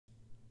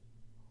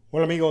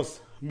Hola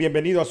amigos,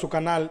 bienvenido a su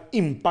canal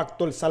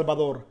Impacto El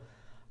Salvador.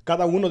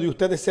 Cada uno de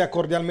ustedes sea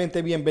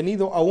cordialmente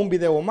bienvenido a un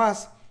video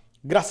más.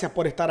 Gracias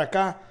por estar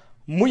acá,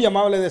 muy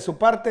amable de su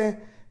parte.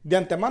 De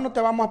antemano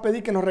te vamos a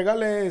pedir que nos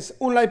regales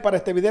un like para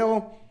este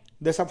video.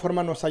 De esa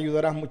forma nos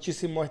ayudarás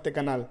muchísimo a este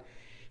canal.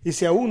 Y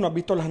si aún no has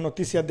visto las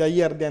noticias de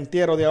ayer, de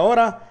antier o de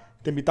ahora,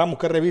 te invitamos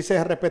que revises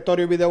el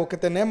repertorio de videos que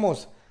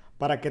tenemos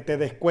para que te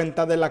des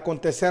cuenta del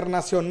acontecer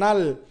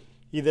nacional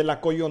y de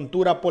la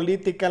coyuntura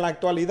política en la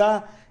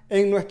actualidad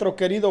en nuestro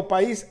querido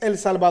país, El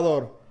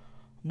Salvador.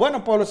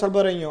 Bueno, pueblo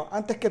salvadoreño,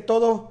 antes que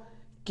todo,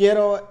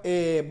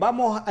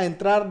 vamos a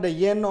entrar de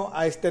lleno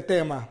a este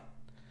tema,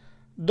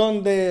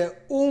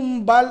 donde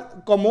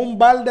como un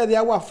balde de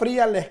agua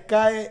fría les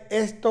cae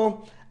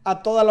esto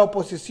a toda la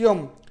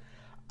oposición.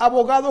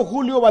 Abogado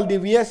Julio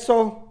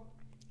Valdiezo,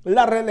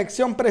 la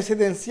reelección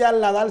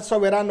presidencial la da el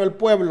soberano el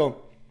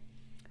pueblo.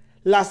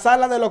 La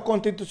Sala de lo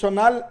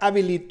Constitucional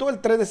habilitó el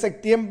 3 de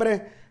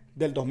septiembre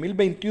del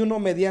 2021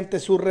 mediante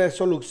su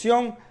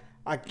resolución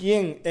a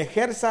quien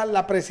ejerza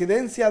la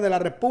presidencia de la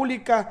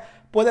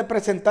República puede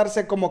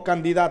presentarse como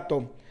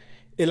candidato.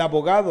 El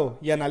abogado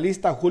y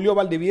analista Julio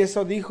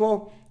Valdiezo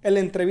dijo en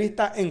la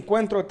entrevista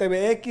Encuentro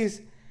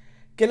TVX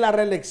que la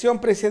reelección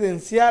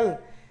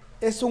presidencial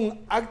es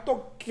un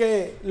acto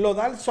que lo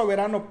da el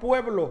soberano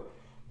pueblo.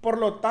 Por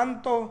lo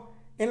tanto,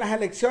 en las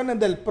elecciones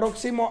del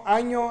próximo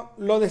año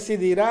lo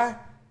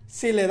decidirá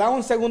si le da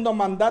un segundo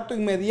mandato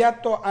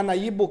inmediato a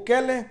Nayib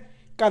Bukele,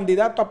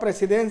 candidato a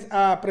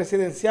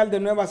presidencial de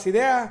Nuevas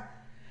Ideas.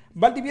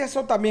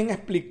 Valdiezo también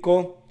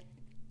explicó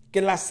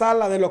que la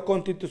Sala de lo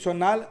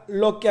Constitucional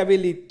lo que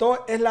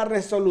habilitó es la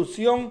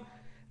resolución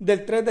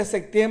del 3 de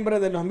septiembre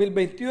de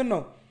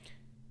 2021.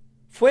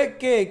 Fue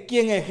que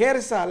quien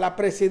ejerza la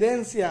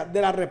presidencia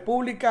de la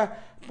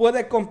República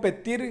puede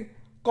competir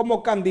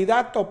como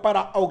candidato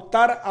para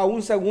optar a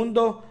un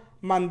segundo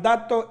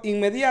mandato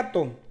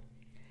inmediato.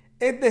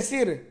 Es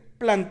decir,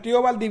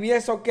 planteó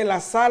Valdiezo que la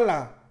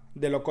Sala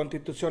de lo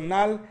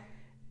Constitucional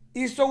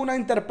hizo una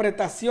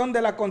interpretación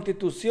de la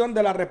Constitución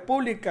de la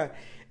República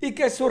y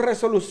que sus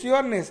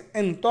resoluciones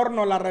en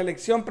torno a la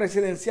reelección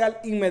presidencial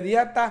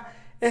inmediata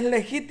es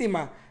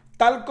legítima,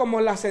 tal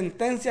como las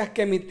sentencias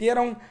que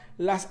emitieron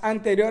las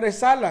anteriores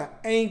salas,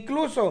 e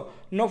incluso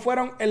no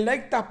fueron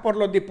electas por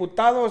los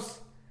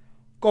diputados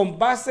con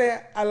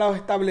base a lo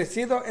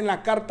establecido en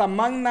la Carta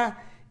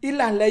Magna y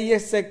las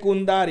leyes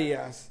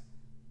secundarias.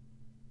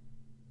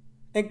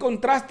 En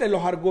contraste,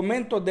 los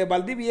argumentos de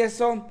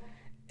Valdiezo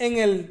en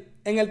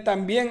el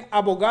también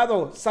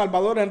abogado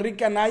Salvador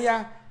Enrique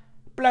Anaya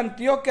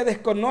planteó que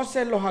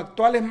desconoce los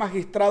actuales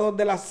magistrados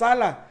de la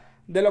Sala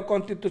de lo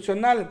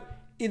Constitucional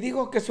y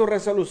dijo que sus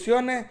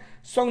resoluciones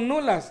son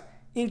nulas,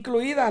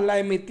 incluidas la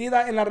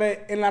emitida en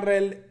la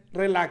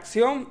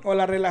relación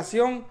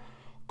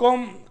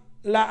con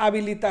la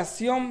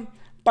habilitación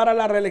para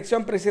la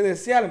reelección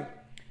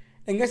presidencial.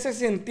 En ese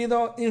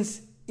sentido,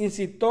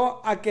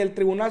 incitó a que el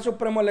Tribunal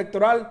Supremo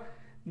Electoral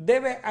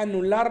debe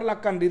anular la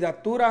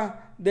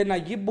candidatura de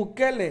Nayib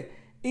Bukele,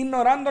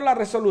 ignorando la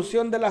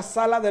resolución de la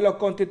Sala de lo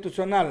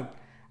Constitucional.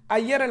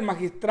 Ayer el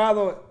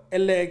magistrado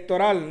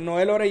electoral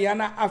Noel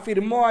Orellana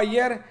afirmó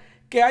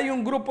que hay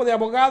un grupo de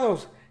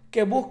abogados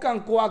que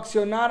buscan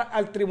coaccionar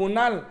al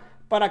tribunal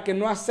para que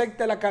no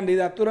acepte la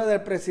candidatura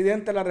del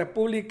presidente de la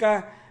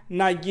República,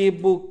 Nayib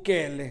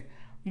Bukele.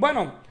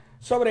 Bueno,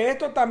 sobre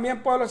esto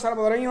también, pueblo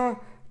salvadoreño,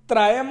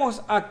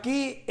 traemos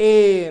aquí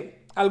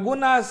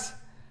algunas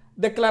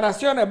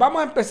declaraciones.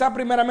 Vamos a empezar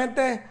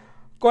primeramente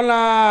con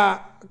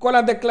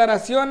las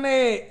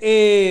declaraciones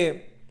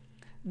de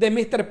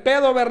Mr.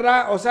 Pedo,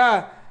 ¿verdad? O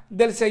sea,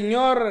 del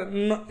señor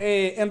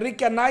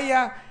Enrique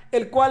Anaya,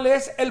 el cual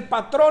es el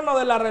patrono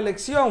de la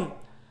reelección.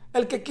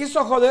 El que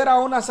quiso joder a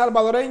una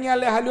salvadoreña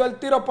le salió el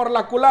tiro por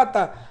la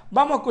culata.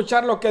 Vamos a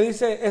escuchar lo que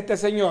dice este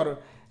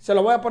señor. Se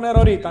lo voy a poner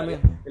ahorita. Pues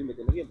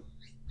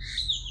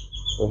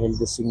el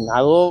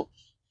designado,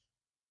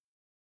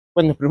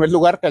 bueno, en primer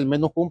lugar, que al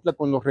menos cumpla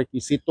con los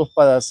requisitos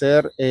para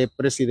ser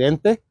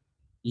presidente,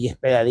 y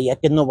esperaría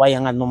que no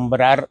vayan a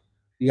nombrar,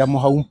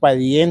 digamos, a un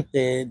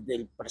pariente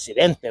del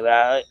presidente,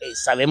 ¿verdad?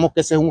 Sabemos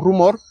que ese es un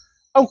rumor,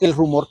 aunque el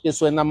rumor que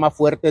suena más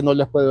fuerte no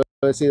les puedo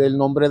decir el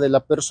nombre de la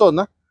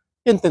persona,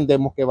 que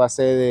entendemos que va a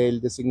ser el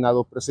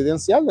designado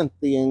presidencial.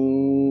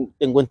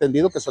 Tengo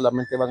entendido que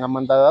solamente van a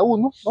mandar a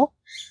uno, ¿no?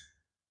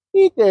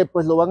 Y que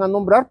pues lo van a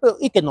nombrar,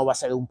 y que no va a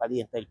ser un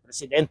pariente del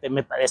presidente.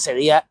 Me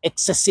parecería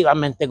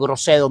excesivamente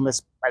grosero, me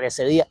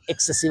parecería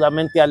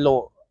excesivamente a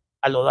lo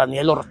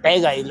Daniel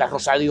Ortega y la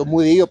Rosario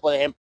Murillo, por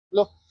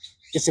ejemplo,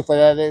 que se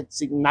fuera a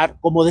designar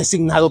como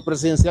designado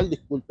presidencial,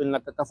 disculpen la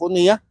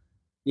cacofonía,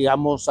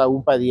 digamos, a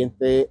un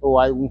pariente o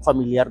a un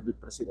familiar del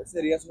presidente.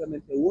 ¿Sería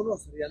solamente uno o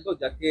serían dos,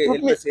 ya que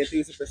el presidente y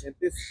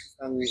vicepresidente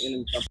están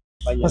en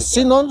campaña?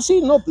 Sí,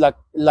 no,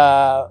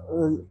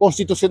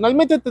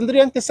 constitucionalmente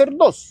tendrían que ser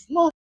dos,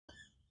 ¿no?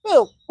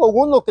 Pero con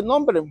uno que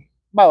nombre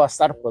va a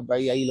bastar, pues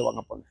ahí lo van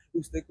a poner.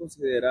 ¿Usted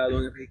considera,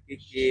 don Enrique,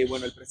 que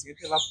bueno, el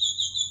presidente va a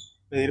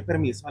pedir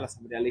permiso a la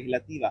Asamblea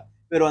Legislativa,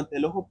 pero ante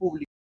el ojo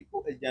público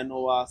él ya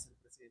no va a ser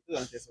presidente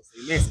durante esos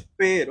 6 meses,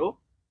 pero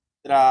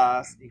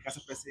en casa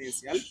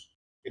presidencial,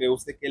 ¿cree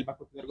usted que él va a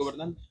continuar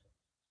gobernando?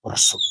 Por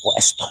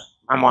supuesto.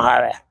 Vamos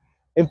a ver.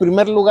 En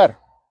primer lugar,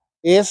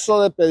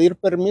 eso de pedir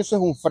permiso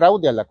es un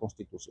fraude a la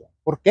Constitución.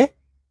 ¿Por qué?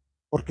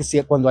 Porque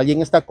si cuando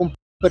alguien está con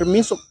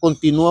permiso,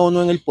 continúa o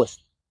no en el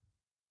puesto.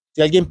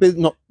 Si alguien pide,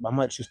 no, vamos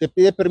a ver, si usted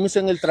pide permiso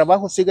en el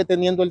trabajo, sigue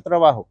teniendo el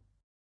trabajo.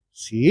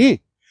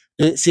 Sí.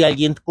 Si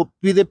alguien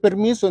pide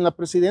permiso en la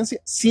presidencia,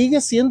 sigue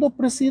siendo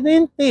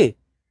presidente.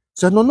 O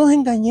sea, no nos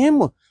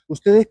engañemos.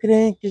 ¿Ustedes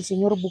creen que el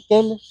señor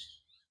Bukele,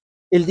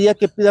 el día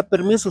que pida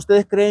permiso,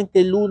 ustedes creen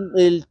que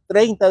el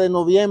 30 de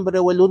noviembre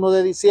o el 1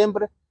 de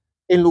diciembre,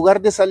 en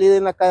lugar de salir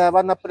en la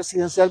caravana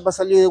presidencial, va a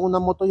salir en una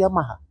moto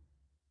Yamaha?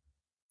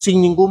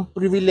 Sin ningún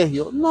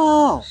privilegio.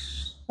 No,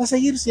 va a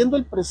seguir siendo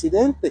el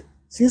presidente.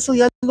 Si eso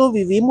ya lo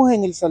vivimos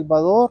en El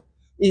Salvador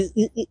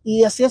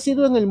y así ha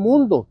sido en el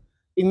mundo.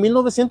 En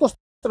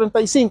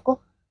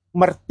 1935,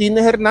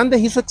 Martínez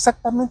Hernández hizo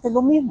exactamente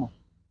lo mismo.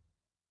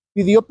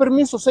 Pidió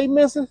permiso 6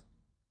 meses,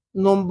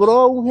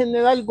 nombró a un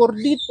general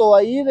gordito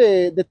ahí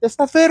de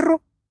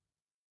testaferro,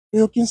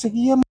 pero quien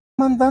seguía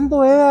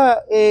mandando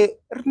era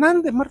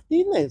Hernández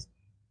Martínez.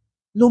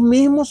 Lo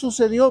mismo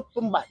sucedió,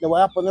 le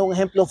voy a poner un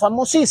ejemplo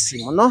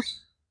famosísimo, ¿no?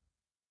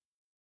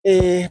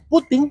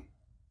 Putin,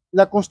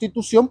 la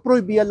Constitución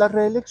prohibía la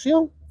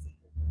reelección.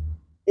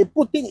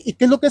 Putin, ¿y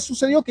qué es lo que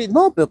sucedió? Que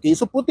no, pero que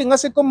hizo Putin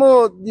hace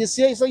como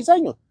 16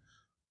 años.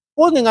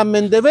 Ponen a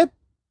Medvedev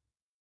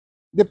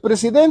de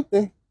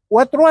presidente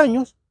 4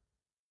 años,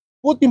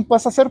 Putin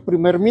pasa a ser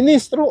primer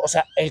ministro, o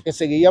sea, el que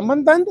seguía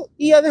mandando,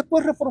 y ya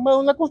después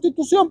reformaron la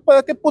Constitución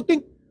para que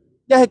Putin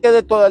ya se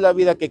quede toda la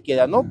vida que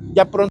quiera, ¿no?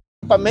 Ya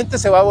prontamente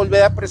se va a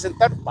volver a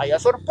presentar, vaya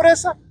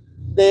sorpresa,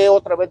 de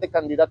otra vez de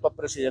candidato a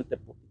presidente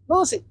Putin.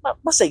 No, sí, va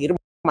a seguir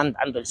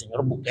mandando el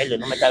señor Bukele,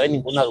 no me cabe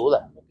ninguna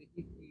duda.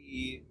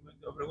 Y me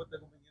pregunto,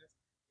 compañeros,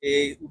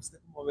 ¿usted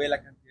cómo ve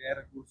la cantidad de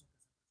recursos que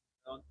se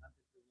presentaron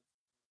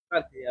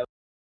antes de que ya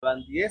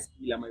van 10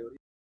 y la mayoría?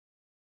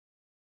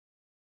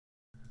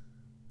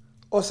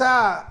 O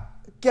sea,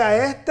 que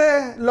a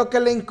este lo que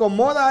le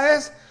incomoda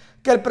es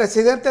que el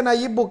presidente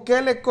Nayib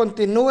Bukele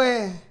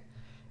continúe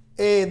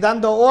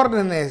dando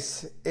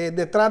órdenes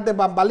detrás de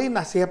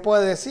bambalinas, si se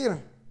puede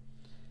decir.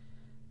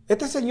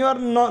 Este señor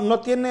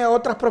no tiene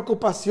otras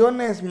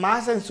preocupaciones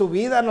más en su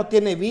vida, no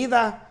tiene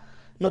vida,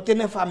 no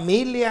tiene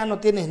familia, no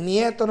tiene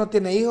nietos, no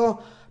tiene hijos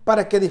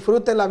para que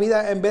disfrute la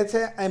vida en vez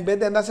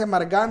de andarse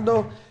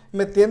amargando,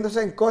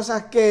 metiéndose en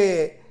cosas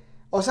que,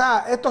 o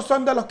sea, estos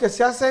son de los que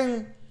se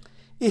hacen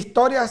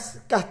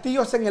historias,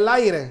 castillos en el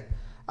aire.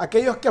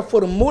 Aquellos que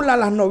formulan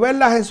las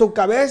novelas en su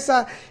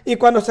cabeza y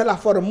cuando se las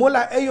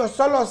formula ellos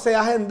solo se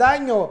hacen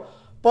daño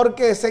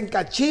porque se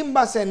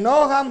encachimban, se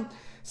enojan,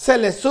 se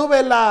les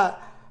sube la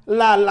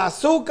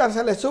azúcar,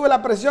 se les sube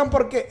la presión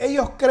porque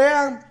ellos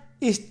crean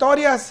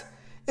historias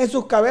en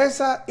sus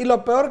cabezas y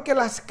lo peor que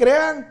las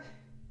crean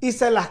y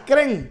se las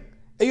creen.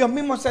 Ellos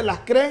mismos se las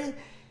creen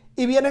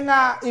y vienen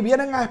a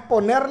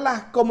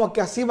exponerlas como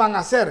que así van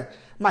a ser.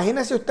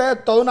 Imagínense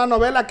ustedes toda una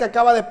novela que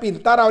acaba de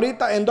pintar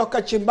ahorita en 2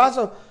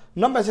 cachimbazos.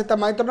 No, hombre, si este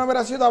maestro no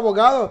hubiera sido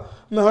abogado,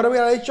 mejor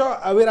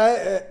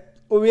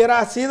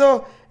hubiera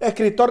sido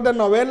escritor de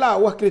novela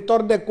o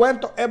escritor de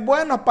cuentos. Es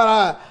bueno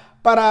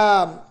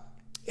para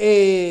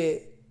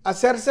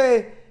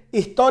hacerse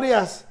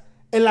historias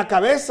en la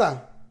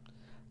cabeza.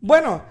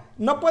 Bueno,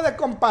 no puede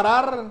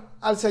comparar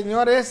al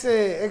señor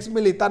ese ex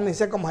militar, ni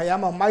sé cómo se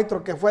llama, un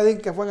maestro que fue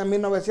en el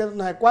 1900,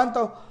 no sé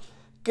cuánto,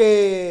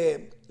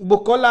 que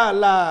buscó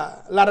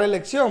la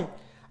reelección.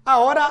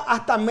 Ahora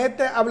hasta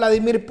mete a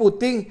Vladimir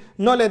Putin,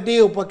 no les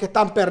digo porque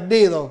están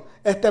perdidos,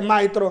 este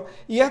maestro.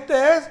 Y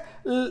este es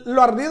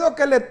lo ardido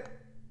que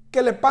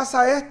le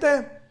pasa a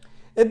este,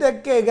 es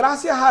de que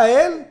gracias a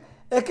él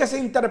es que se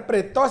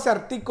interpretó ese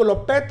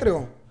artículo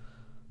pétreo.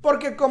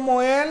 Porque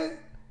como él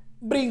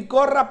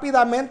brincó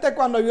rápidamente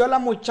cuando vio a la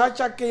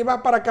muchacha que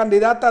iba para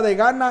candidata de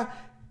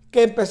Ghana,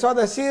 que empezó a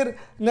decir,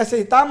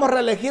 necesitamos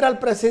reelegir al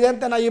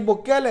presidente Nayib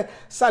Bukele,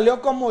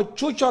 salió como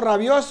chucho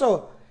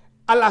rabioso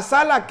a la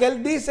sala que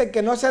él dice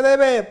que no se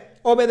debe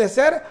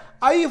obedecer.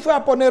 Ahí fue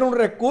a poner un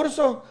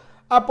recurso,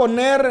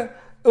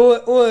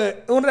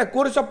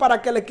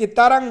 para que le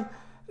quitaran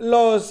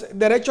los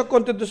derechos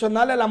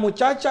constitucionales a la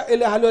muchacha y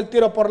le salió el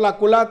tiro por la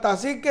culata.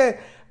 Así que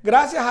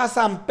gracias a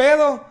San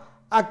Pedro,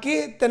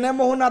 aquí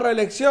tenemos una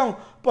reelección,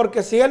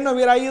 porque si él no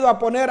hubiera ido a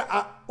poner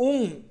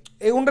un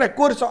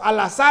recurso a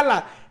la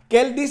sala, que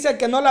él dice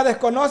que no la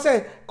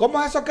desconoce,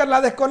 ¿cómo es eso que la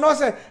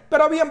desconoce?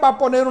 Pero bien va a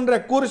poner un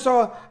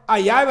recurso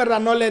allá, ¿verdad?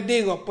 No les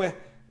digo, pues.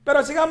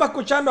 Pero sigamos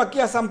escuchando aquí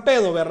a San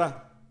Pedro,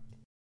 ¿verdad?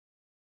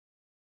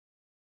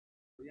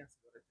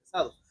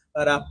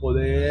 Para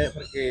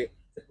que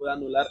se pueda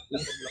anular la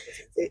fórmula.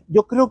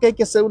 Yo creo que hay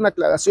que hacer una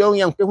aclaración,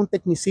 y aunque es un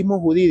tecnicismo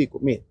jurídico,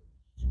 mire,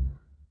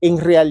 en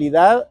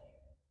realidad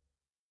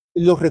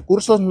los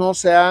recursos no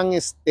se han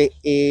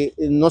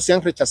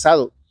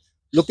rechazado.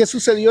 Lo que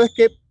sucedió es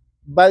que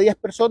varias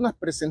personas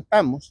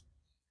presentamos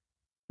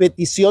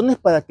peticiones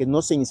para que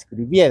no se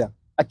inscribieran.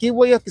 Aquí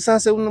voy a quizás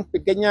hacer una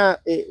pequeña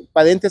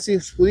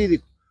paréntesis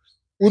jurídico.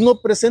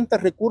 Uno presenta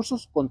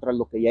recursos contra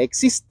lo que ya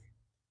existe.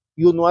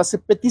 y uno hace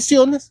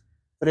peticiones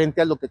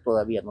frente a lo que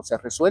todavía no se ha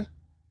resuelto.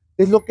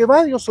 Entonces, lo que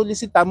Vídeos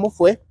solicitamos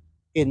fue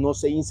que no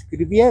se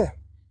inscribiera.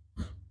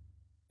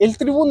 El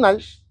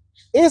tribunal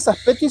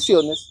esas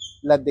peticiones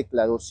las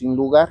declaró sin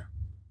lugar.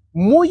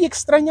 Muy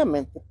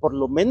extrañamente, por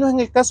lo menos en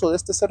el caso de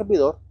este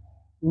servidor,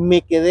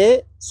 me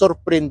quedé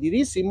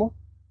sorprendidísimo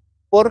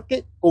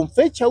porque con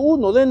fecha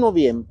 1 de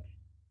noviembre,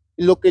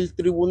 lo que el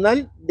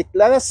tribunal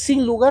declara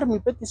sin lugar mi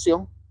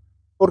petición,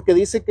 porque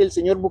dice que el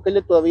señor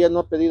Bukele todavía no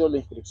ha pedido la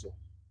inscripción.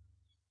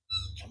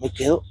 Yo me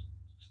quedo,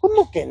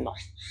 ¿cómo que no?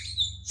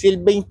 Si el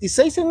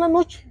 26 en la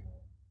noche,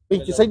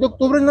 26 de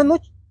octubre en la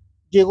noche,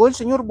 llegó el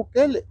señor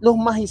Bukele, los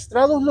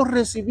magistrados los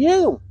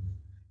recibieron,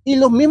 y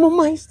los mismos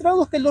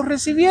magistrados que los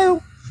recibieron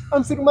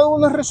han firmado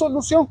una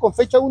resolución con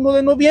fecha 1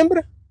 de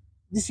noviembre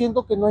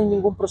diciendo que no hay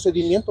ningún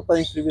procedimiento para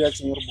inscribir al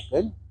señor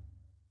Bukele.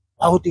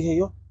 Dije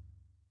yo,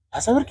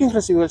 a saber quién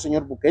recibió al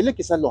señor Bukele,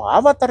 quizás los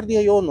avatar,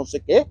 dije yo, no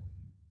sé qué,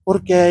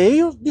 porque a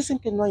ellos dicen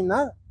que no hay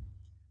nada.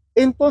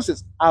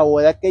 Entonces,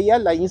 ahora que ya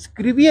la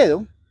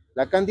inscribieron,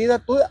 la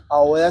candidatura,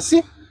 ahora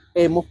sí,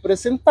 hemos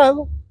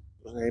presentado,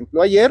 por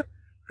ejemplo ayer,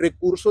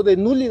 recurso de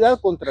nulidad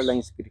contra la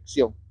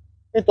inscripción.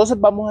 Entonces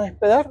vamos a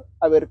esperar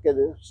a ver qué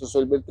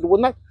resuelve el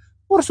tribunal.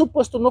 Por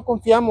supuesto no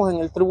confiamos en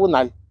el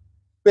tribunal,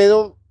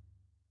 pero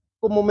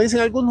como me dicen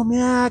algunos,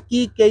 mira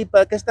aquí,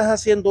 ¿para qué estás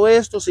haciendo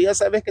esto? Si ya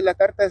sabes que las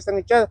cartas están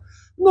echadas.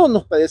 No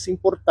nos parece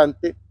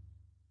importante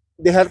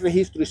dejar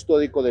registro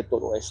histórico de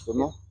todo esto,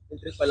 ¿no? En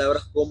 3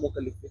 palabras, ¿cómo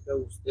califica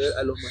usted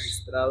a los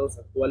magistrados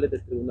actuales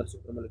del Tribunal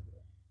Supremo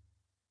Electoral?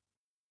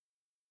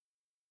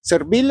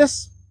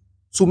 Serviles,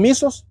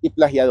 sumisos y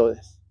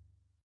plagiadores.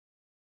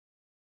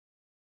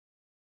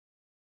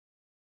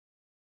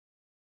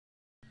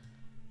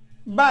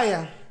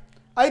 Vaya,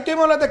 ahí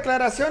tuvimos las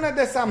declaraciones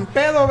de San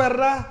Pedro,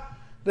 ¿verdad?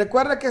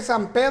 Recuerda que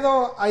San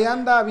Pedro ahí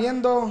anda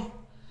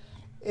viendo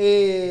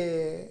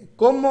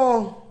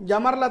cómo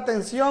llamar la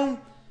atención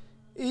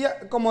y,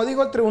 como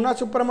dijo el Tribunal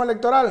Supremo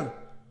Electoral,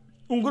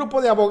 un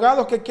grupo de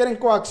abogados que quieren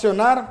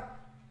coaccionar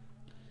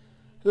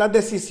las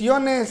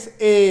decisiones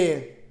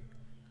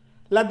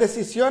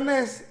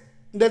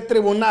del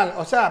tribunal.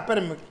 O sea,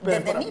 espérenme,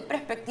 desde mi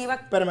perspectiva.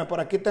 Espérenme, por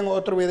aquí tengo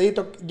otro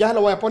videito, ya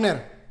lo voy a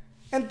poner.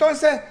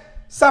 Entonces,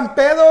 San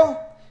Pedro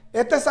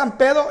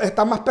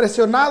está más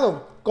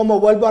presionado, como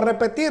vuelvo a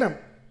repetir.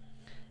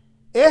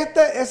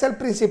 Este es el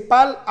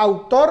principal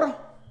autor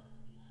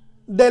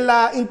de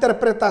la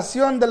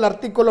interpretación del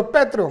artículo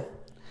Petro.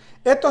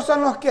 Estos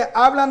son los que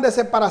hablan de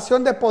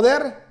separación de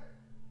poder.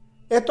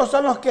 Estos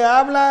son los que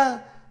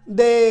hablan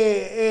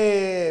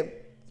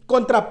de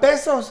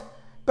contrapesos,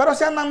 pero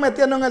se andan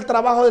metiendo en el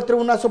trabajo del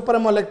Tribunal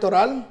Supremo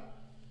Electoral.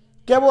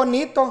 Qué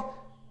bonito.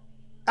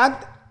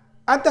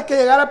 Antes que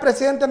llegara el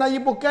presidente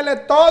Nayib Bukele,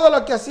 todo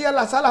lo que hacía en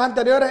las salas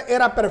anteriores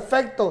era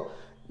perfecto,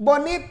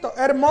 bonito,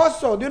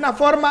 hermoso, de una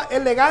forma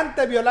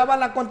elegante, violaban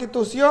la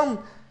Constitución.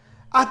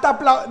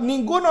 Hasta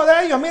ninguno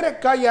de ellos, mire,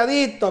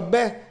 calladitos,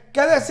 ¿ves?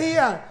 ¿Qué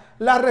decían?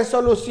 Las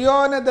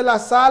resoluciones de la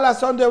sala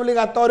son de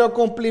obligatorio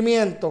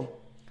cumplimiento.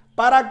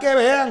 Para que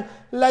vean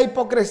la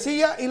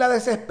hipocresía y la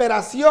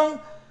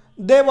desesperación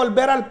de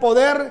volver al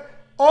poder,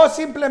 o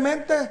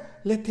simplemente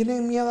le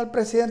tienen miedo al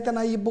presidente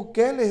Nayib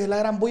Bukele. Es la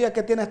gran bulla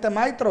que tiene este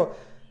maestro.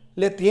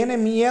 Le tiene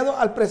miedo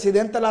al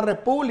presidente de la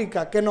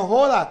República, que no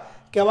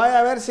joda, que vaya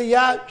a ver si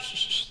ya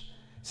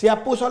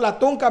puso la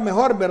tunca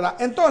mejor, ¿verdad?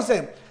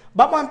 Entonces,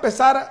 vamos a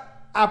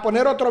empezar a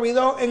poner otro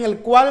video en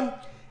el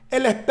cual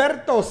el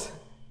experto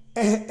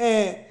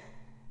el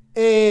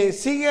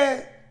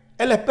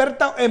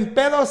experto en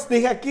pedos,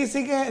 dije aquí,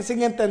 sigue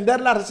sin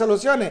entender las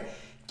resoluciones.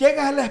 ¿Quién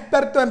es el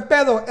experto en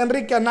pedos?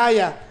 Enrique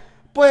Anaya.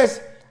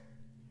 Pues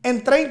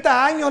en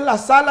 30 años la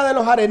sala de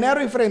los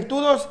areneros y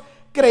frentudos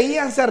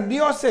creían ser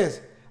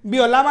dioses,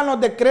 violaban los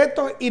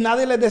decretos y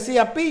nadie les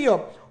decía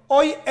pillo.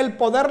 Hoy el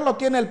poder lo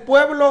tiene el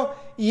pueblo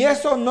y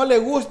eso no le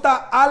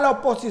gusta a la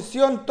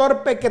oposición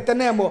torpe que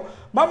tenemos.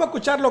 Vamos a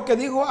escuchar lo que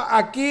dijo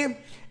aquí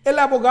el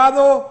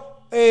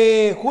abogado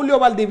Julio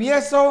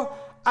Valdiezo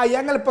allá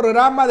en el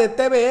programa de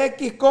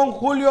TVX con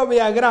Julio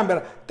Villagrán,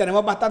 ¿verdad?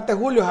 Tenemos bastantes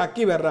Julios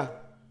aquí, ¿verdad?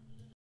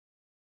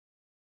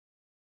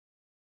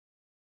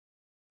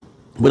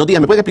 Buenos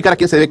días, ¿me puede explicar a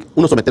quién se debe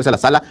uno someterse a la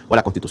sala o a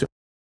la Constitución?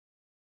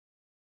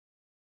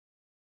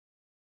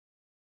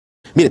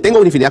 Mire, tengo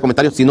una infinidad de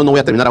comentarios, si no, no voy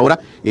a terminar ahora,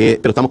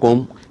 pero estamos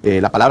con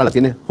la palabra, la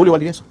tiene Julio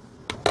Valdiezo.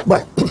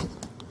 Bueno,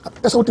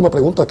 esa última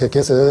pregunta, que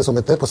quién se debe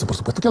someter, pues por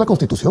supuesto que a la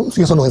Constitución,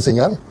 si eso nos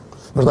enseñaron,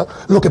 ¿verdad?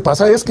 Lo que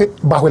pasa es que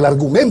bajo el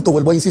argumento,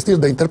 vuelvo a insistir,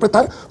 de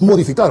interpretar,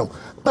 modificaron.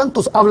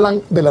 Tantos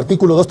hablan del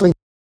artículo 230.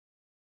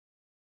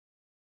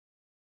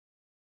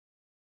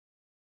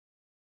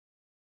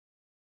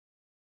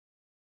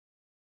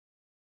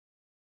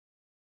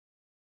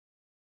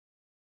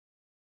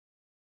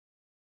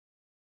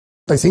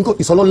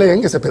 Y solo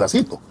leen ese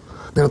pedacito,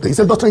 pero te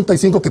dice el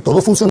 235 que todo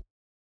funciona.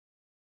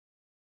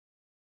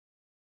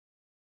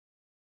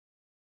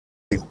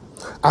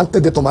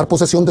 Antes de tomar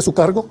posesión de su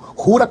cargo,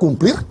 jura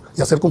cumplir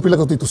y hacer cumplir la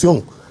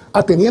Constitución,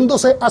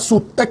 ateniéndose a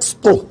su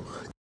texto.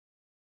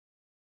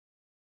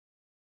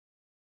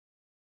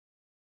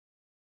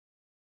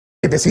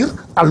 decir,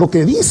 a lo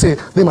que dice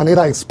de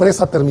manera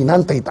expresa,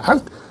 terminante y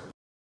tajante.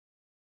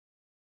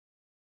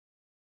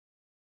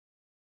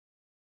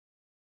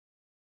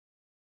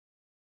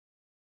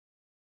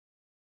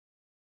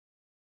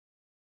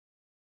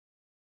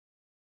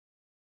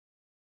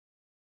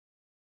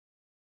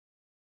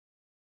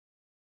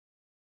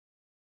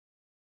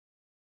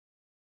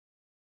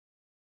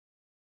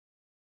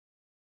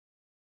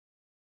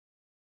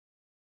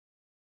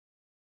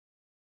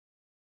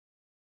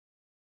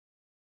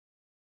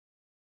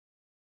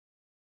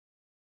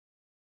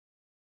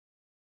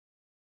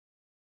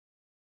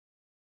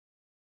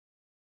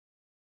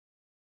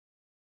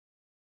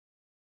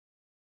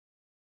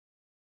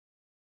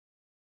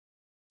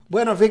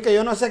 Bueno, fíjate,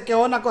 yo no sé qué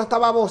onda con esta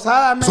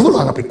babosada. Eso no lo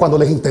van a aplicar cuando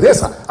les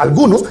interesa.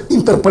 Algunos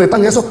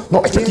interpretan eso.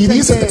 No, es que aquí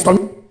dice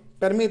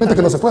textualmente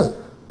que no se puede.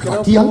 Pero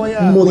aquí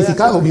han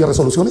modificado vía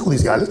resoluciones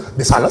judiciales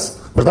de salas,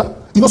 ¿verdad?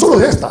 Y no solo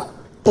de esta.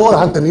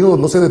 Todas han tenido,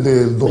 no sé,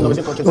 desde el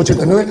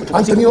 1989,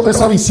 han tenido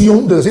esa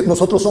visión de decir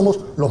nosotros somos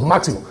los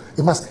máximos.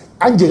 Es más,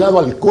 han llegado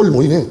al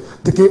colmo, y bien,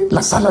 de que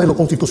la sala de lo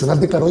constitucional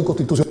declaró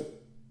inconstitucional.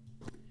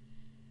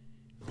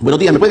 Buenos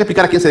días, ¿me puede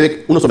explicar a quién se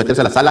debe uno someterse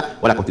a la sala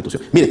o a la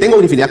Constitución? Mire, tengo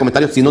una infinidad de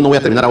comentarios, si no, no voy a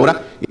terminar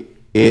ahora,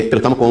 pero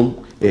estamos con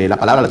la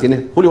palabra, la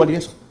tiene Julio,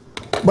 Valdiezo.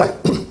 Bueno,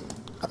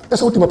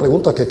 esa última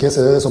pregunta que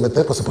se debe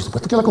someter, pues por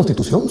supuesto que a la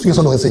Constitución, si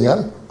eso nos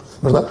enseñaron,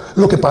 ¿verdad?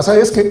 Lo que pasa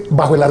es que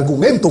bajo el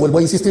argumento, vuelvo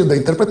a insistir, de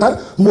interpretar,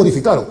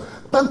 modificaron.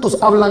 Tantos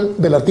hablan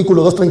del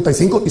artículo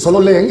 235 y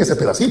solo leen ese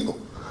pedacito.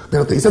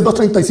 Pero te dice el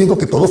 235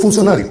 que todo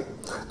funcionario,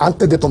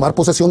 antes de tomar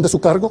posesión de su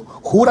cargo,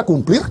 jura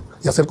cumplir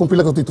y hacer cumplir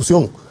la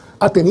Constitución,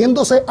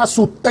 ateniéndose a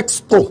su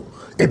texto,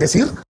 es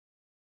decir...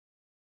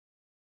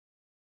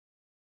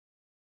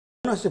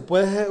 Bueno, si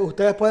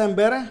ustedes pueden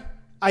ver,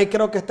 ahí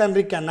creo que está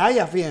Enrique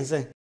Anaya,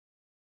 fíjense.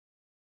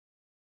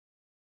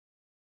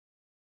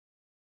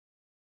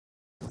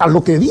 A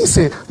lo que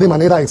dice de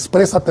manera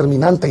expresa,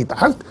 terminante y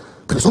tajante.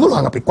 Pero eso no lo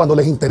van a aplicar cuando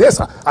les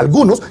interesa.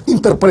 Algunos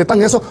interpretan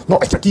eso. No,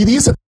 es que aquí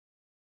dice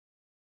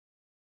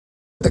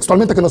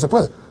textualmente que no se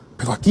puede.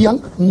 Pero aquí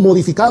han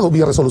modificado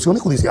vía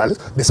resoluciones judiciales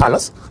de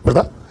salas,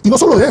 ¿verdad? Y no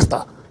solo de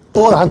esta.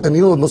 Todas han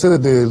tenido, no sé,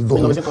 desde el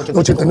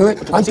 1989,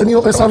 han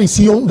tenido esa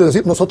visión de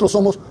decir nosotros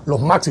somos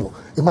los máximos.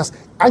 Es más,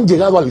 han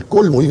llegado al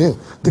colmo, y bien,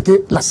 de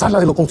que la sala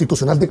de lo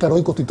constitucional declaró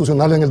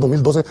inconstitucional en el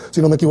 2012,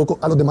 si no me equivoco,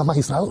 a los demás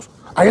magistrados.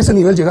 A ese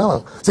nivel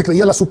llegaban. Se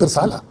creía la super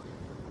sala.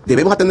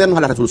 ¿Debemos atendernos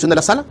a la resolución de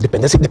la sala?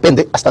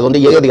 Depende hasta dónde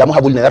llegue, digamos,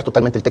 a vulnerar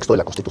totalmente el texto de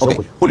la Constitución.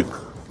 Okay. Julio.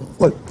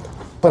 Bueno,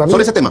 para mí,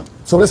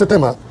 sobre ese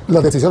tema,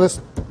 las decisiones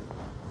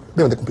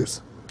deben de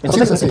cumplirse.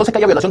 Entonces que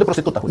haya violación de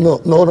prostituta, Julio.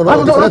 No,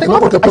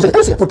 porque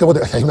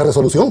hay una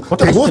resolución.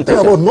 Te guste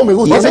a vos, no me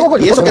gusta.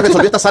 ¿Y eso que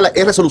resolvió esta sala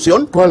es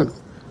resolución? ¿Cuál?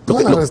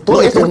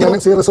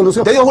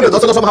 Resolución. Te digo, Julio,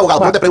 nosotros no somos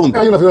abogados, no te pregunto.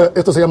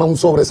 Esto se llama un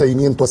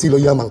sobreseimiento, así lo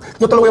llaman.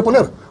 Yo te lo voy a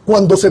poner.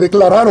 Cuando se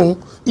declararon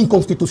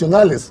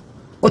inconstitucionales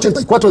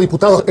 84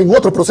 diputados en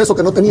otro proceso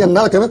que no tenían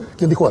nada que ver,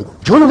 ¿quién dijo algo?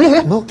 Yo lo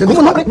dije. No, ¿quién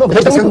dijo algo? No,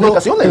 están en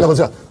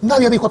publicaciones.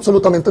 Nadie dijo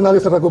absolutamente, nadie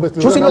se rasgó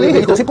vestido. Yo sí lo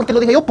dije. ¿Y por qué lo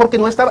dije yo? Porque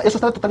no estaba, eso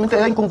estaba totalmente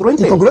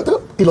incongruente. ¿Incongruente?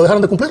 ¿Y lo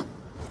dejaron de cumplir?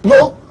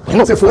 No,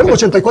 bueno, se fueron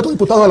 84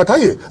 diputados a la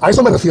calle. A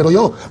eso me refiero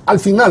yo.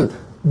 Al final,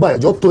 vaya,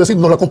 tú decís,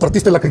 no la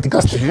compartiste, la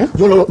criticaste. ¿Sí?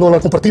 Yo no la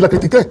compartí, la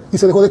critiqué y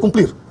se dejó de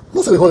cumplir.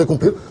 No se dejó de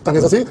cumplir. Tan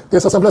es así que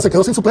esa asamblea se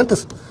quedó sin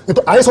suplentes.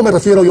 Entonces, a eso me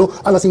refiero yo,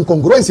 a las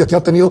incongruencias que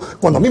han tenido.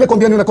 Cuando a mí me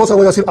conviene una cosa,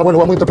 voy a decir, bueno,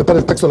 vamos a interpretar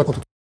el texto de la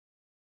Constitución.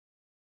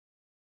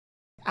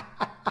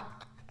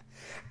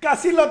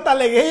 Casi lo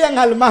taleguean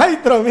al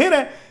maestro,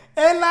 mire,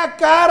 en la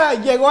cara.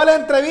 Llegó a la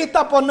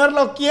entrevista a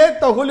ponerlo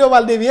quieto, Julio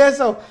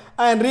Valdiezo,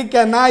 a Enrique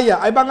Anaya.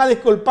 Ahí van a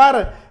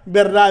disculpar,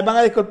 ¿verdad? Ahí van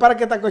a disculpar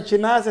que esta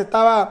cochinada se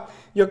estaba,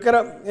 yo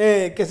creo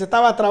que se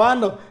estaba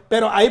trabando.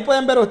 Pero ahí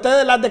pueden ver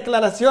ustedes las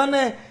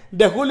declaraciones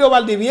de Julio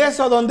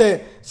Valdiezo,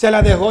 donde se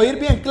la dejó ir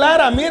bien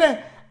clara,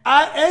 mire,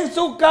 en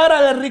su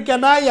cara de Enrique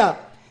Anaya.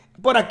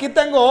 Por aquí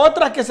tengo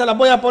otras que se las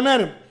voy a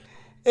poner.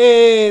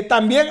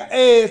 También,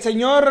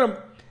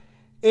 señor...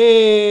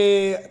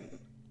 el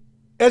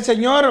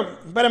señor,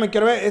 espérame,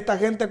 quiero ver esta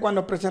gente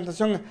cuando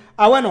presentación.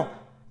 Bueno,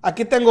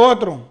 aquí tengo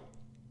otro.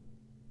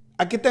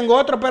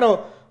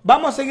 Pero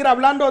vamos a seguir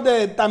hablando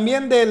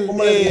también del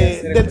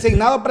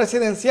designado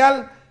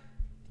presidencial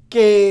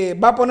que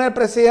va a poner el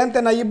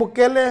presidente Nayib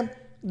Bukele,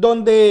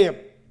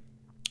 donde,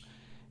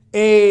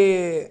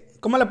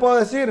 ¿cómo le puedo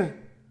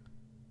decir?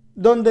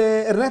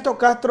 Donde Ernesto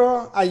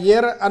Castro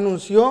ayer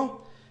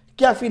anunció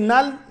que a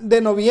final de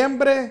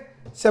noviembre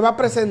se va a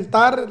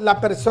presentar la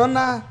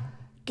persona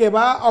que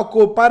va a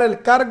ocupar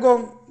el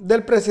cargo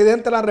del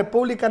presidente de la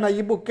República,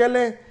 Nayib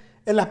Bukele,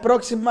 en las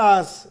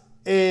próximas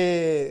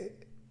meses,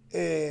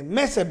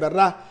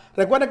 ¿verdad?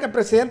 Recuerden que el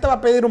presidente va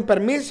a pedir un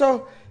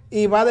permiso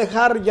y va a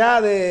dejar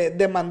ya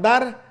de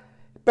mandar,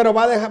 pero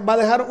va a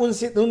dejar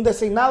un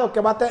designado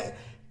que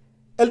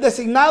el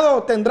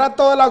designado tendrá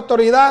toda la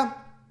autoridad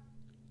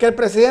que el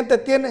presidente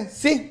tiene,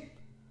 sí,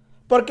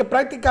 porque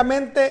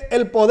prácticamente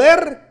el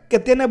poder que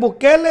tiene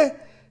Bukele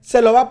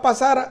se lo va a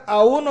pasar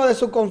a uno de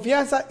su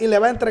confianza y le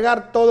va a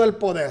entregar todo el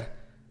poder.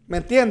 ¿Me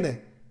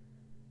entiende?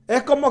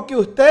 Es como que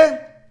usted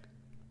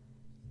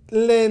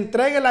le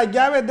entregue las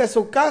llaves de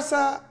su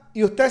casa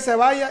y usted se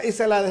vaya y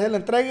se la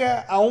entregue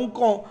a un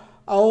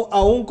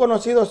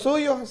conocido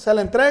suyo, se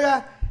la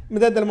entrega,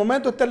 desde el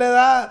momento usted le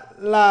da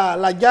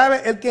la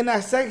llave, él tiene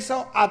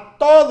acceso a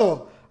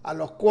todo, a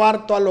los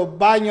cuartos, a los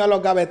baños, a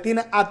los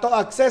gavetines,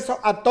 acceso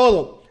a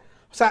todo.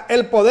 O sea,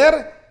 el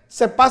poder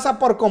se pasa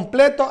por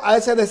completo a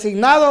ese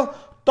designado.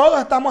 Todos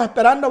estamos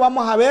esperando,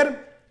 vamos a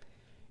ver,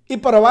 y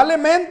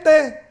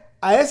probablemente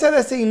a ese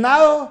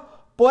designado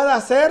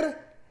pueda ser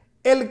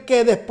el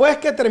que después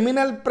que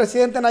termine el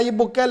presidente Nayib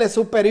Bukele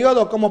su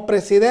periodo como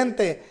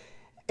presidente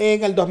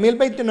en el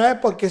 2029,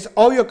 porque es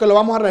obvio que lo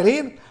vamos a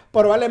regir,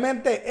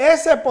 probablemente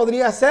ese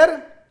podría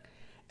ser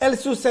el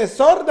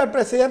sucesor del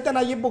presidente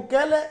Nayib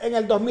Bukele en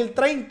el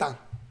 2030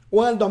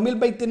 o en el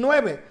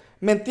 2029,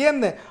 ¿me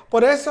entiende?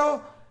 Por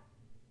eso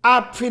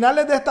a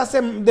finales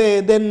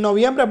de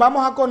noviembre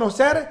vamos a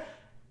conocer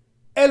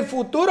el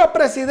futuro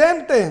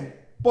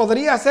presidente,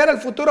 podría ser el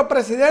futuro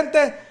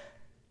presidente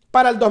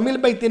para el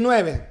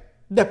 2029,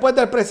 después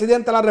del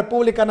presidente de la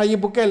República,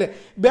 Nayib Bukele.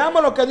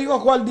 Veamos lo que dijo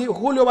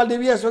Julio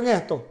Valdiezo en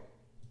esto.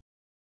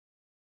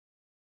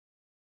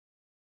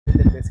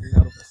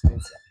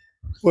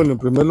 Bueno, en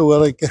primer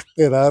lugar hay que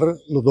esperar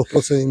los dos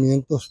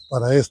procedimientos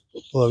para esto.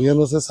 Todavía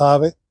no se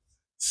sabe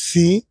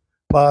si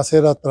va a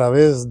ser a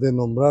través de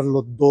nombrar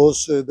los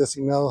dos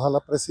designados a la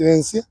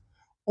presidencia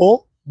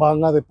o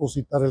van a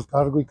depositar el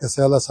cargo y que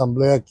sea la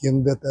asamblea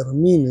quien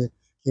determine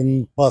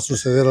quién va a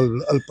suceder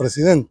al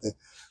presidente.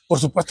 Por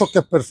supuesto que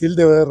el perfil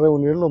debe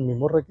reunir los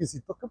mismos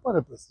requisitos que para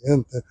el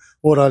presidente: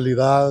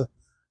 moralidad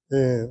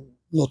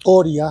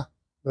notoria,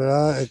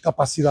 ¿verdad?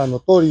 Capacidad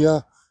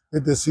notoria,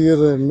 es decir,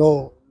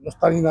 no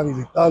estar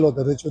inhabilitados los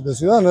derechos de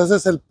ciudadanos. Ese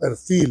es el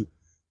perfil.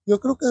 Yo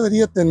creo que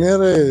debería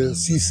tener,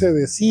 si se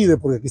decide,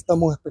 porque aquí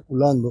estamos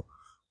especulando,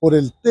 por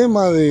el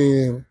tema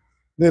de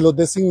los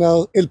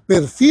designados, el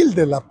perfil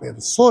de la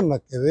persona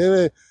que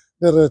debe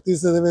de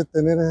revestirse debe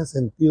tener ese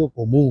sentido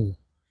común,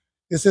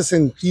 ese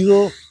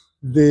sentido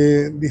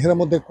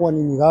dijéramos, de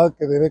ecuanimidad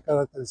que debe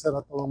caracterizar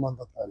a todos los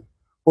mandatarios.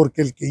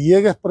 Porque el que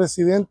llega es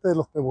presidente de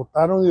los que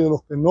votaron y de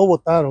los que no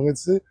votaron.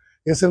 Ese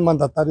es el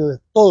mandatario de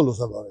todos los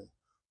salvadoreños.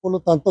 Por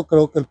lo tanto,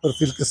 creo que el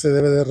perfil que se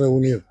debe de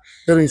reunir.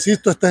 Pero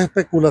insisto, esta es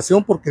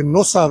especulación porque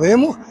no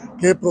sabemos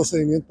qué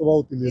procedimiento va a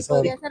utilizar.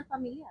 ¿Podría ser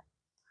familiar?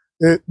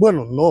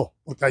 Bueno, no,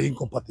 porque hay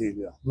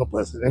incompatibilidad. No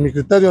puede ser. En mi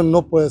criterio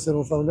no puede ser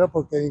un familiar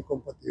porque hay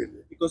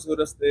incompatibilidad. ¿Y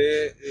considera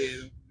usted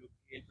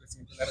que el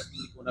presidente de la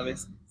República, una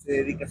vez se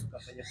dedica a su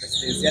campaña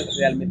presidencial,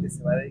 realmente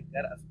se va a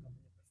dedicar a su campaña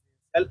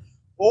presidencial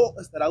o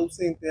estará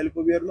ausente del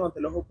gobierno ante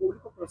el ojo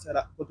público, pero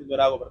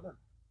continuará gobernando?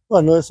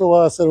 Bueno, eso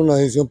va a ser una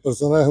decisión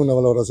personal, es una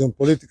valoración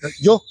política.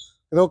 Yo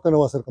creo que no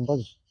va a ser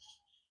campaña.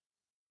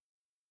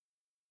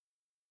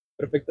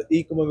 Perfecto.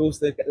 ¿Y cómo ve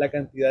usted la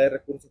cantidad de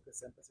recursos que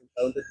se han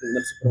presentado ante el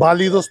Tribunal Supremo?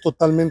 Válidos,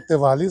 totalmente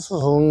válidos,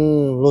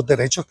 son los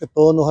derechos que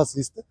todos nos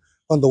asisten.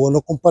 Cuando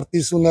bueno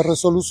compartirse una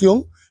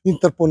resolución,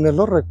 interponer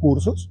los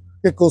recursos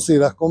que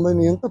consideras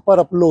convenientes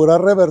para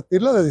lograr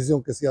revertir la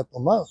decisión que se ha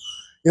tomado.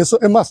 Eso,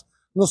 es más,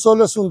 no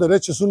solo es un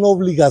derecho, es una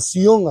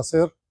obligación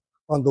hacer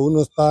cuando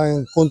uno está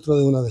en contra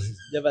de una decisión.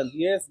 Ya van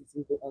 10 y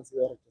 5 han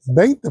sido rechazados.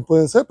 20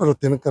 pueden ser, pero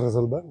tienen que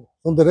resolverlo.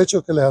 Son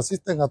derechos que les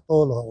asisten a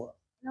todos los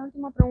abogados. La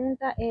última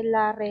pregunta,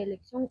 ¿la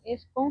reelección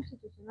es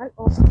constitucional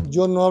o...?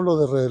 Yo no hablo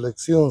de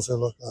reelección, se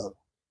lo aclaro.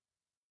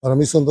 Para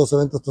mí son dos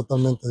eventos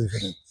totalmente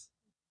diferentes.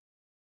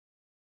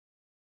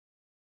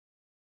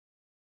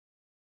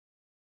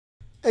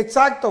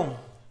 Exacto.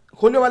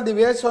 Julio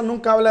Valdiezo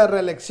nunca habla de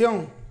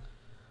reelección.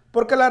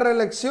 Porque la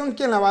reelección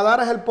quien la va a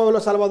dar es el pueblo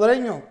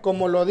salvadoreño,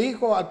 como lo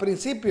dijo al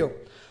principio.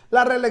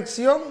 La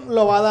reelección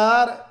lo va a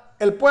dar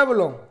el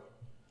pueblo.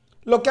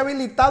 Lo que ha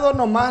habilitado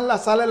nomás la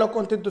sala de lo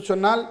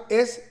constitucional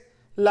es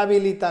la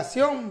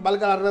habilitación,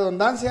 valga la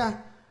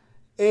redundancia,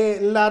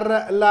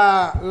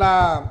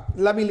 la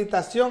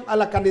habilitación a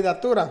la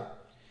candidatura.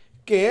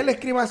 Que él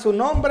escriba su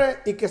nombre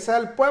y que sea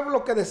el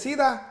pueblo que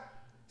decida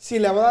si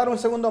le va a dar un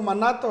segundo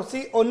mandato,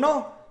 sí o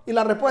no. Y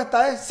la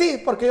respuesta es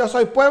sí, porque yo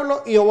soy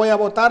pueblo y yo voy a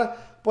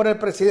votar por el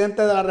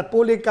presidente de la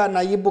República,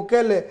 Nayib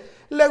Bukele.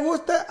 Le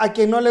guste a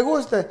quien no le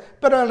guste,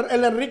 pero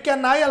el Enrique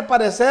Anaya al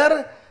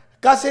parecer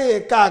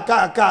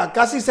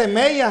casi se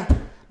mella.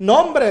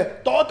 No,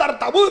 hombre, todo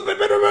tartamudo.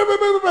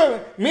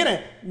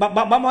 Mire,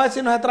 vamos a ver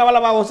si nos traba la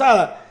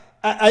babosada.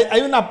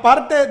 Hay una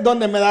parte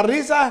donde me da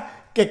risa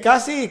que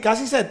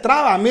casi se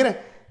traba. Mire,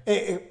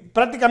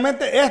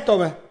 prácticamente esto,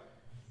 ¿ve?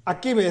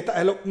 Aquí,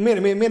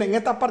 miren, en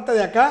esta parte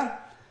de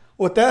acá,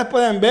 ustedes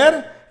pueden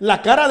ver la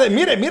cara de,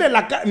 miren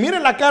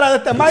la cara de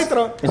este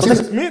maestro.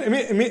 Entonces,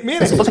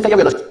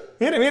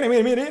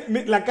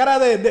 Mire, la cara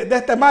de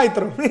este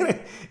maestro,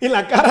 mire, y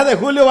la cara de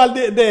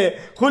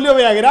Julio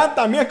Villagrán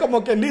también,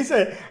 como quien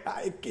dice,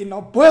 ay, que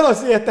no puedo,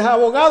 si este es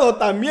abogado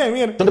también,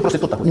 mire. ¿Dónde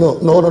prostituta? No.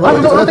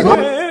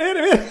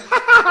 Mire.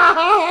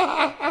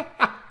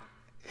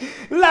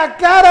 La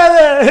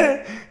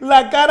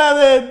cara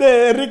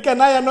de Enrique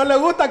Anaya, no le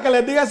gusta que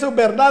le digan sus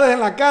verdades en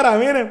la cara,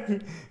 mire,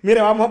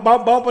 vamos a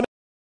poner.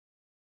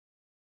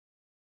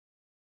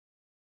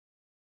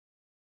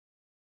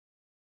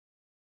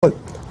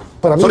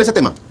 Para mí, sobre ese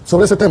tema.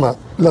 Sobre ese tema,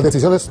 las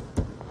decisiones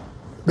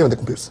deben de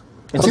cumplirse.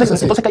 Entonces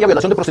que haya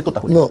violación de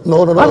prostituta, Julio.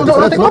 No,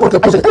 porque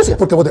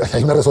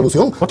hay una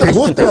resolución. Te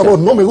guste a vos,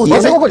 no me gusta.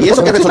 ¿Y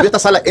eso que resolvió esta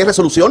sala es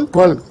resolución?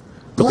 ¿Cuál?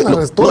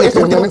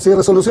 Sí,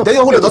 resolución. Te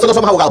digo, Julio, nosotros no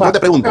somos abogados, no te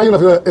pregunto.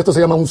 Esto se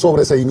llama un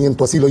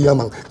sobreseimiento, así lo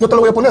llaman. Yo te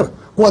lo voy a poner.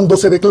 Cuando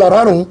se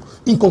declararon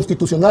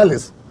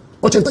inconstitucionales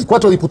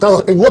 84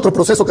 diputados en otro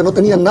proceso que no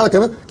tenían nada que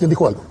ver, ¿quién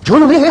dijo algo? Yo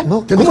lo dije.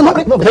 No, ¿quién dijo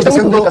algo? No, yo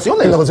tengo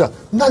publicaciones.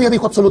 Nadie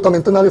dijo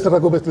absolutamente, nadie se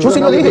rasgó vestido. Yo sí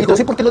lo dije.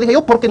 ¿Sí por qué lo dije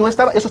yo? Porque no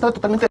estaba, eso estaba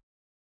totalmente...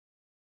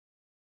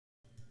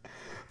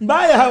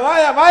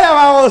 Vaya,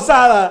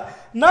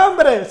 babosada. No,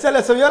 hombre, se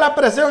le subió la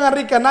presión a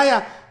Enrique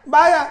Anaya.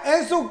 Vaya,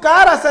 en su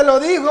cara se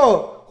lo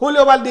dijo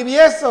Julio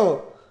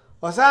Valdiezo.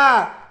 O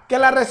sea, que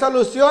las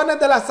resoluciones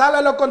de la Sala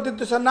de lo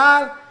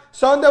Constitucional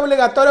son de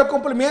obligatorio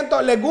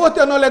cumplimiento, les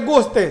guste o no les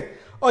guste.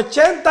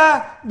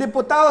 80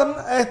 diputados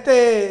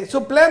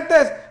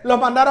suplentes los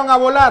mandaron a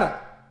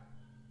volar.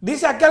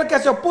 Dice aquel que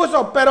se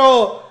opuso,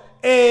 pero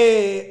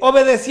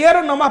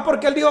obedecieron nomás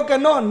porque él dijo que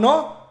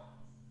no.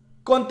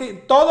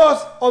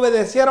 Todos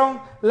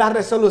obedecieron las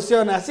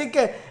resoluciones. Así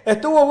que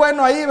estuvo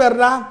bueno ahí,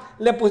 ¿verdad?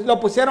 Lo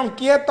pusieron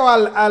quieto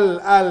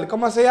al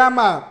 ¿cómo se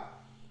llama?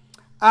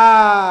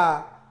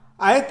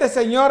 A este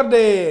señor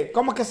de,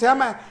 ¿cómo que se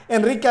llama?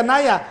 Enrique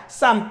Anaya,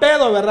 San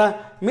Pedro,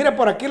 ¿verdad? Mire,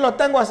 por aquí lo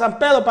tengo a San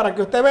Pedro para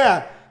que usted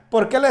vea.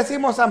 ¿Por qué le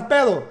decimos San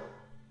Pedro?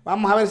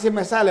 Vamos a ver si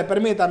me sale,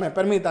 permítame,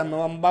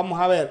 vamos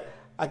a ver.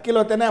 Aquí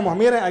lo tenemos,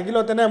 miren, aquí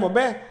lo tenemos,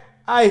 ¿ve?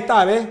 Ahí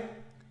está, ¿ve?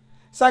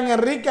 San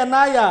Enrique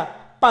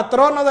Anaya,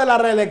 patrono de la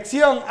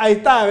reelección, ahí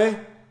está, ¿ve?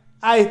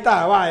 Ahí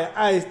está, vaya,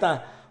 ahí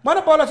está.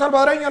 Bueno, pueblo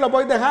salvadoreño, los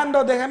voy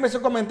dejando, déjenme su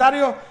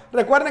comentario.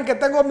 Recuerden que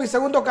tengo mi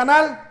segundo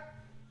canal,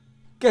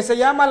 que se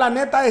llama La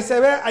Neta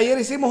SB. Ayer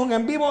hicimos un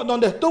en vivo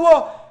donde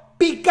estuvo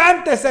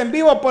picante ese en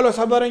vivo, pueblo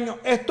salvadoreño.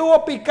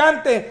 Estuvo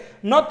picante,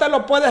 no te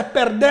lo puedes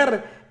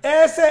perder.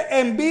 Ese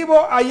en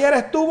vivo ayer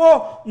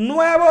estuvo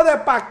nuevo de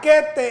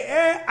paquete,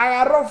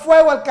 agarró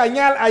fuego el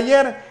cañal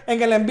ayer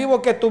en el en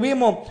vivo que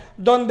tuvimos,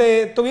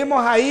 donde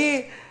tuvimos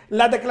ahí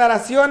las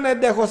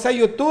declaraciones de José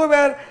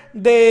Youtuber,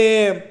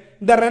 de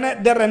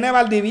René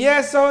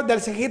Valdiezo,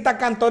 del Cejita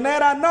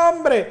Cantonera. No,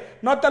 hombre,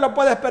 no te lo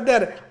puedes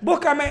perder.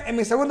 Búscame en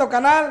mi segundo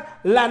canal,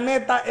 La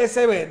Neta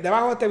SB.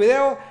 Debajo de este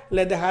video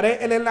les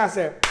dejaré el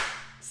enlace.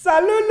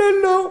 ¡Salud,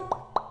 Lulu!